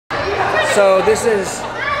So this is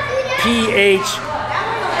PHX.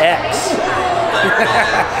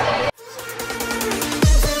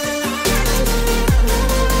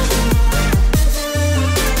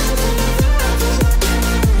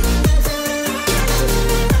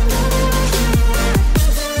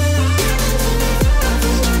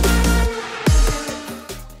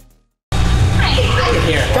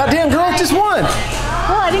 Goddamn girl, just won!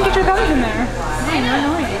 Well, I didn't get your thumbs in there.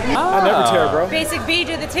 I never tear, bro. Basic B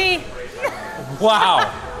to the T. Wow.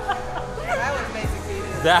 That was basic B.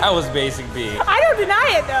 That was basic B. I don't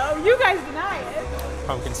deny it though. You guys deny it.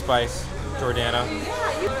 Pumpkin spice, Jordana.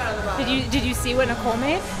 Did you see what Nicole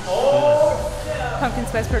made? Pumpkin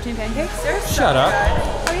spice protein pancakes. Shut up.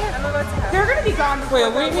 Oh yeah. I'm about to have They're gonna be gone before.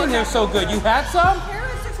 Wait, what do you mean they're so good? You had some?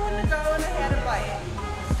 Parents just wanted to go and I had a bite.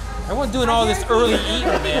 I wasn't doing all this early eating,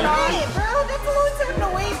 man. Right, bro, that's a long time to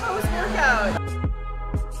wait post-workout.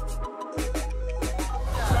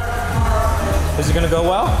 Is it gonna go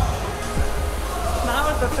well? Not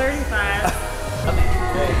with the 35.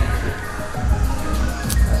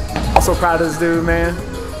 Also proud of this dude, man.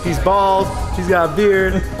 He's bald, he's got a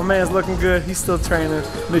beard. My man's looking good, he's still training.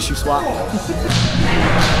 Miss you, Swap.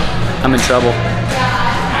 I'm in trouble.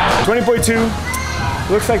 20.2,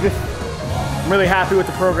 looks like I'm really happy with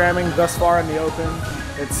the programming thus far in the Open.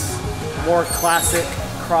 It's more classic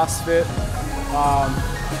CrossFit.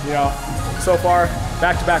 You know, so far,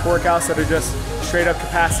 back-to-back workouts that are just straight up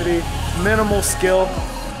capacity, minimal skill.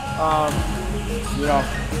 You know,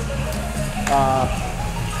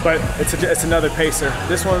 but it's another pacer.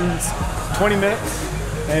 This one's 20 minutes,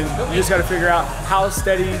 and you just got to figure out how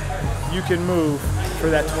steady you can move for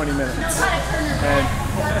that 20 minutes. And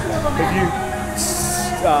if you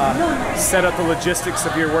set up the logistics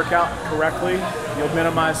of your workout correctly, you'll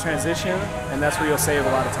minimize transition, and that's where you'll save a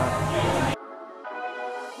lot of time.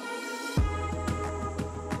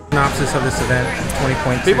 Synopsis of this event,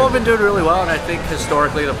 20.2. People have been doing really well, and I think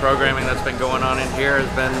historically the programming that's been going on in here has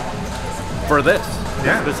been for this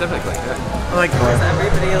specifically. Like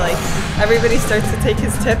Everybody starts to take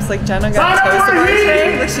his tips. Like Jenna got toes to bar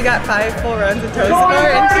today. Like she got 5 full runs of toes to bar,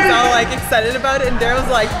 and she's all like excited about it. And Daryl's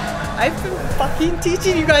like, I've been fucking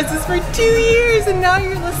teaching you guys this for 2 years, and now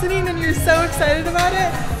you're listening and you're so excited about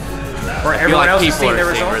it. or I feel everyone like else is people seeing are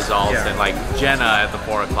their seeing results. results, and like Jenna at the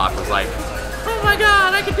 4 o'clock was like, oh my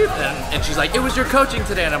god, I can do that. And she's like, it was your coaching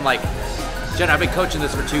today. And I'm like, Jenna, I've been coaching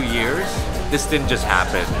this for 2 years. This didn't just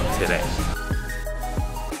happen today.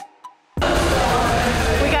 We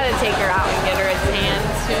gotta take her out and get her a tan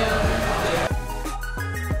soon.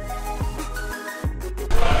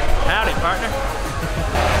 Howdy, partner.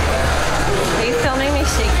 Are you filming me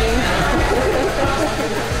shaking?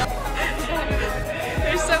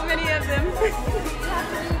 There's so many of them.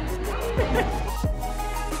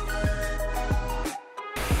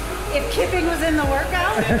 If kipping was in the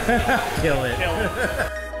workout, Kill it.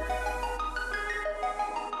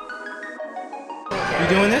 You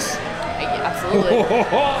doing this? Absolutely.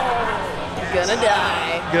 Gonna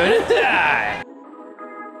die. Gonna die.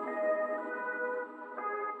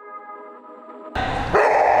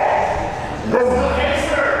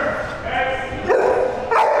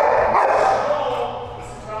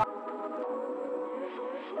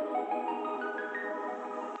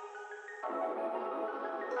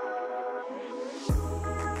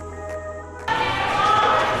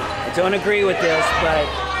 I don't agree with this, but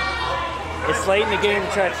it's late in the game to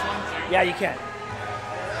try to... Yeah, you can.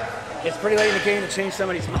 It's pretty late in the game to change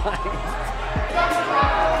somebody's mind.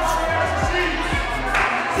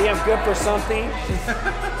 See, I'm good for something.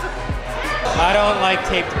 I don't like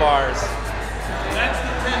taped bars.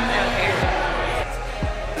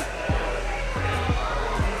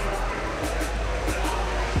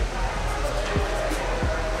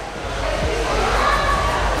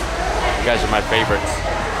 You guys are my favorites.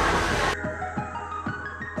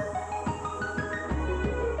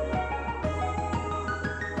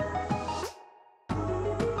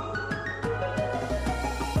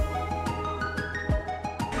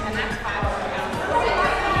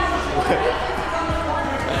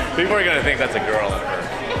 People are gonna think that's a girl at first.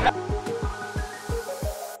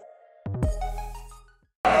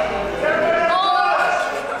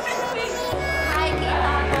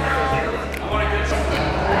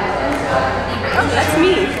 oh, that's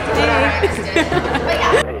me.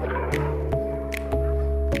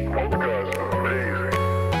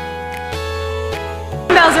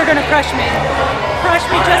 Dumbbells are gonna crush me. Crush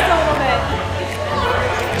me just a little bit.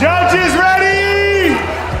 Judges ready?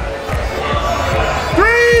 3,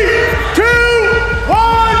 2,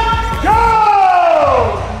 1, go!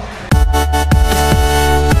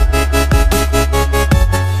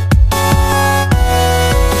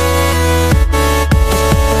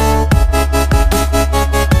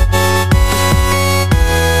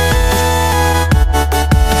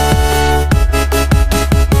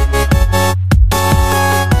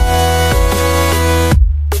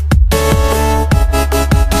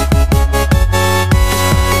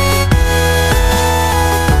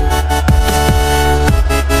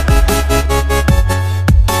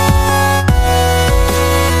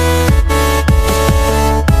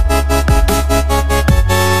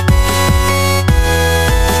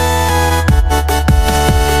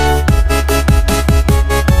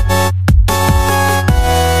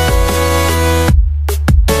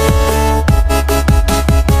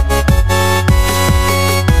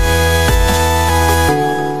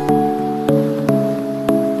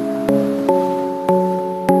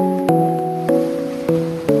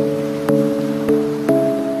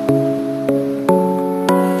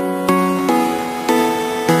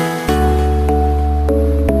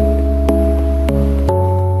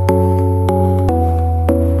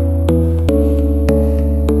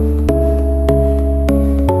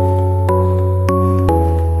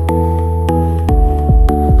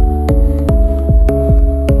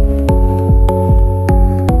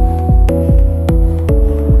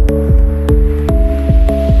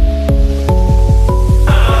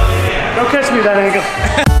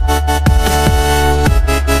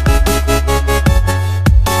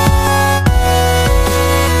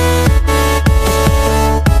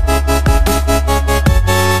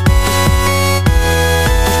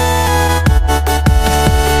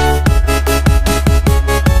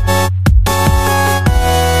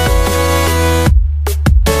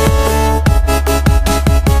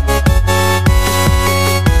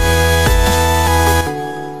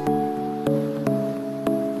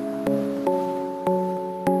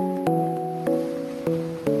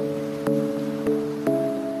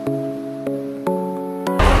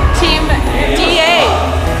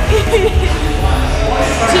 Team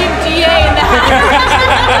GA in the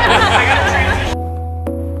house.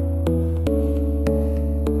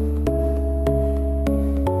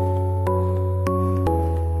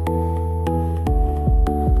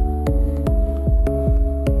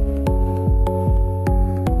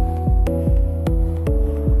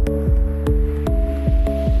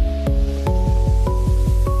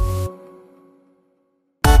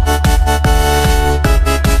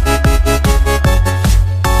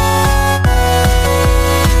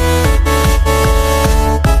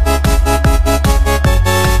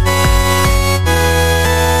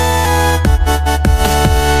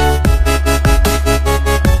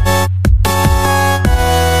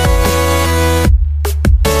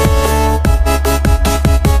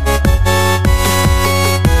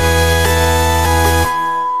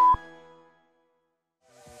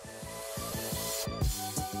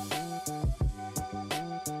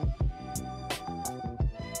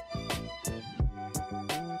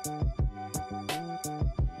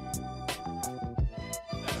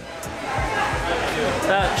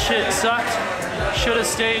 That shit sucked. Should have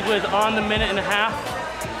stayed with on the minute and a half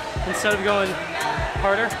instead of going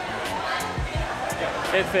harder.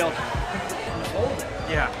 It failed.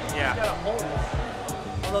 Yeah.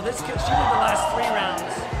 Although this kid, she did the last 3 rounds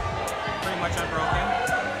Pretty much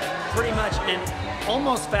unbroken. pretty much and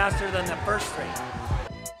almost faster than the first 3.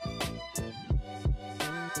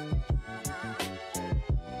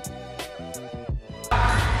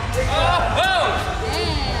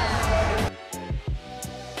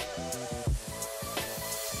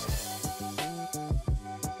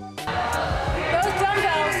 Those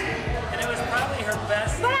dumbbells. And it was probably her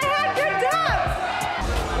best. But I had good dumps.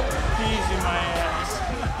 Easy, my ass.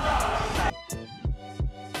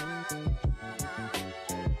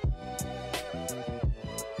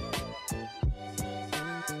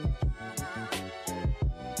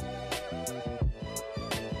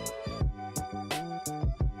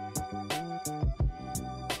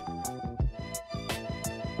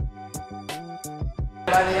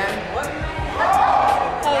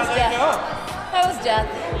 That was death.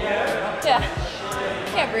 Yeah.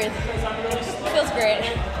 Can't breathe. Feels great.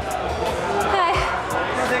 Hi.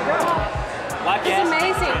 It's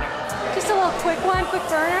amazing. Just a little quick one, quick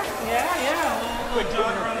burner. Quick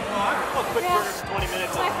jog around the block. Oh, quick Yeah. burner for 20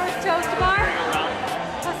 minutes. My first toast bar.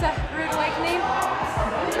 That's a rude awakening.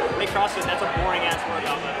 Hey, CrossFit, that's a boring ass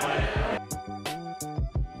workout, by the way.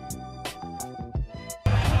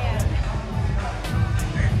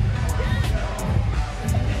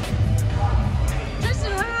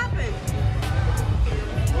 Tristan, what happened?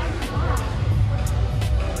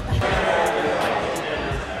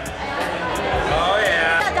 Oh,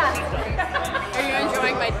 yeah. Are you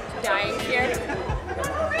enjoying my dying here?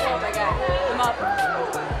 Oh my god. I'm up.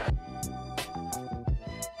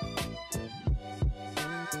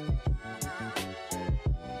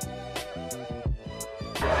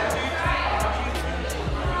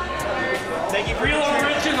 Thank you for your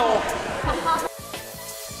original.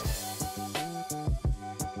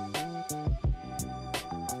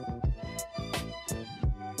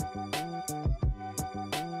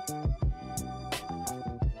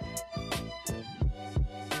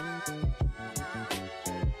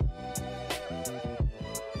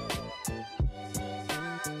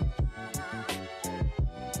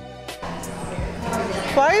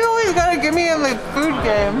 Why you always gotta get me in the food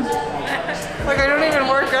game? Like I don't even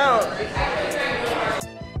work out.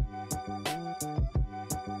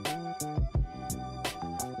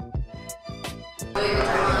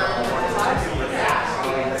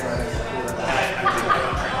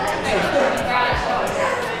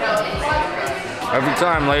 Every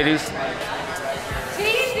time, ladies.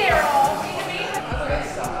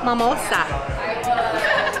 Mimosa.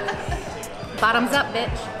 Bottoms up,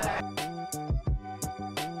 bitch.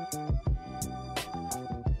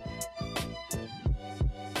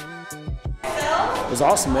 It was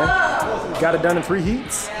awesome, man. Got it done in 3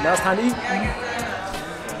 heats. Now it's time to eat.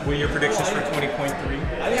 What are your predictions for 20.3?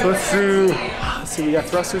 Let's see, we got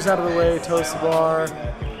thrusters out of the way, toes to bar.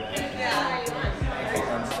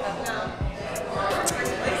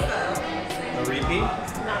 A repeat?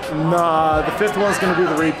 Nah, the 5th one's gonna be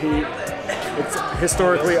the repeat. It's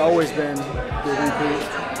historically always been the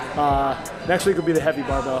repeat. Next week will be the heavy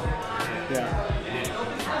barbell. Yeah.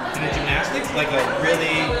 And the gymnastics? Like a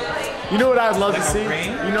really... You know what I'd love Like to a see?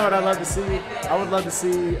 ring? You know what I'd love to see? I would love to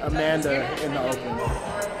see Amanda in the open.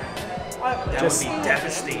 That Just would be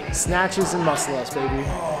devastating. snatches and muscle ups, baby.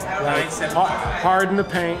 Like, 975. hard in the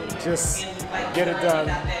paint, just get it done.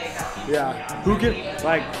 Yeah. Who can,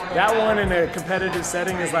 like, that one in a competitive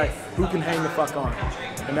setting is like, who can hang the fuck on?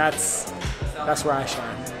 And that's where I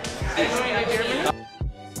shine. Peace.